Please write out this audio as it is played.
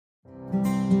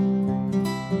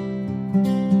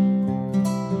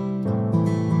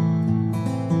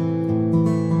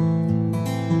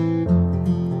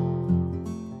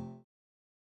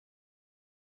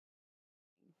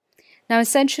Now,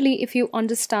 essentially, if you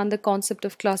understand the concept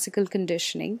of classical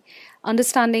conditioning,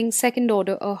 understanding second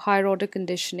order or higher order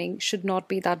conditioning should not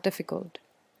be that difficult.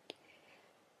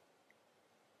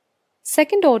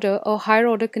 Second order or higher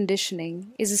order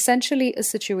conditioning is essentially a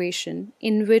situation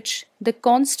in which the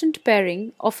constant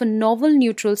pairing of a novel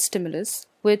neutral stimulus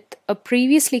with a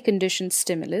previously conditioned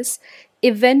stimulus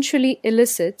eventually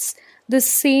elicits the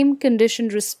same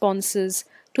conditioned responses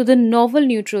to the novel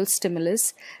neutral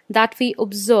stimulus that we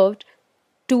observed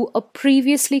to a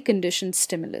previously conditioned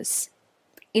stimulus.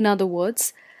 In other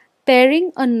words,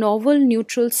 pairing a novel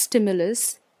neutral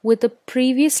stimulus with a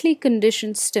previously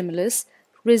conditioned stimulus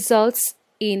results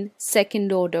in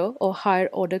second order or higher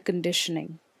order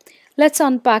conditioning. Let's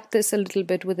unpack this a little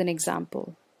bit with an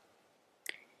example.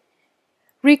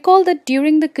 Recall that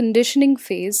during the conditioning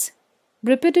phase,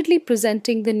 repeatedly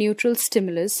presenting the neutral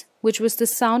stimulus, which was the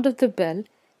sound of the bell,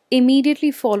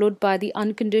 immediately followed by the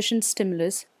unconditioned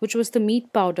stimulus, which was the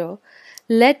meat powder,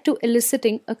 led to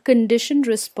eliciting a conditioned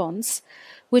response,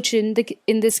 which in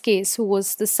this case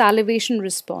was the salivation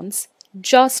response,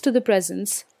 just to the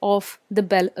presence of the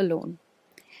bell alone.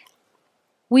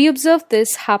 We observed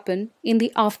this happen in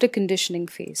the after conditioning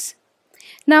phase.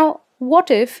 Now, what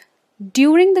if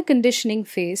during the conditioning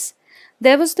phase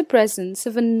there was the presence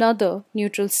of another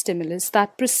neutral stimulus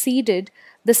that preceded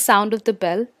the sound of the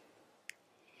bell?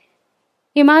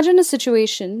 Imagine a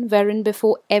situation wherein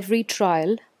before every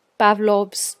trial,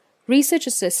 Pavlov's research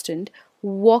assistant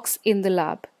walks in the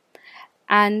lab,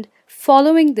 and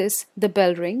following this the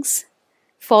bell rings,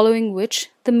 following which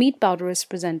the meat powder is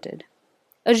presented.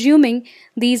 Assuming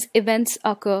these events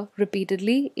occur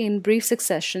repeatedly in brief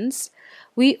successions,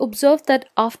 we observe that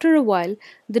after a while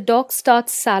the dog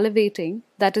starts salivating,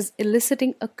 that is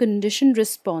eliciting a conditioned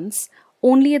response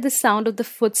only at the sound of the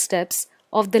footsteps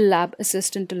of the lab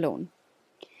assistant alone.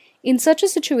 In such a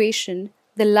situation,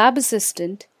 the lab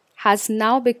assistant has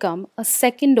now become a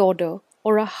second order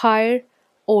or a higher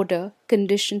order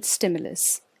conditioned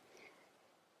stimulus.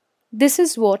 This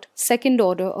is what second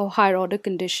order or higher order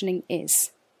conditioning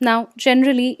is. Now,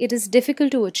 generally, it is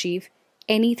difficult to achieve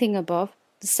anything above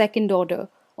the second order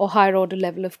or higher order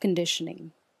level of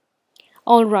conditioning.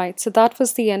 Alright, so that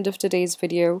was the end of today's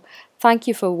video. Thank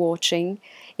you for watching.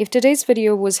 If today's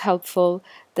video was helpful,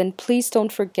 then please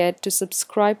don't forget to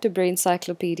subscribe to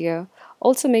Braincyclopedia.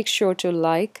 Also make sure to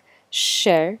like,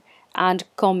 share, and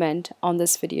comment on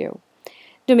this video.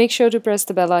 Do make sure to press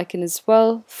the bell icon as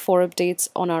well for updates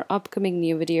on our upcoming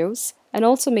new videos, and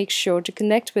also make sure to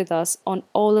connect with us on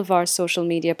all of our social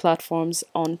media platforms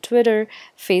on Twitter,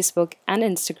 Facebook, and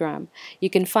Instagram. You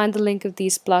can find the link of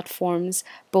these platforms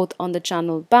both on the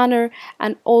channel banner,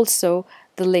 and also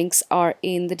the links are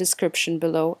in the description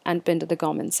below and pinned to the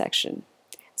comment section.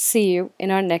 See you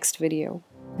in our next video.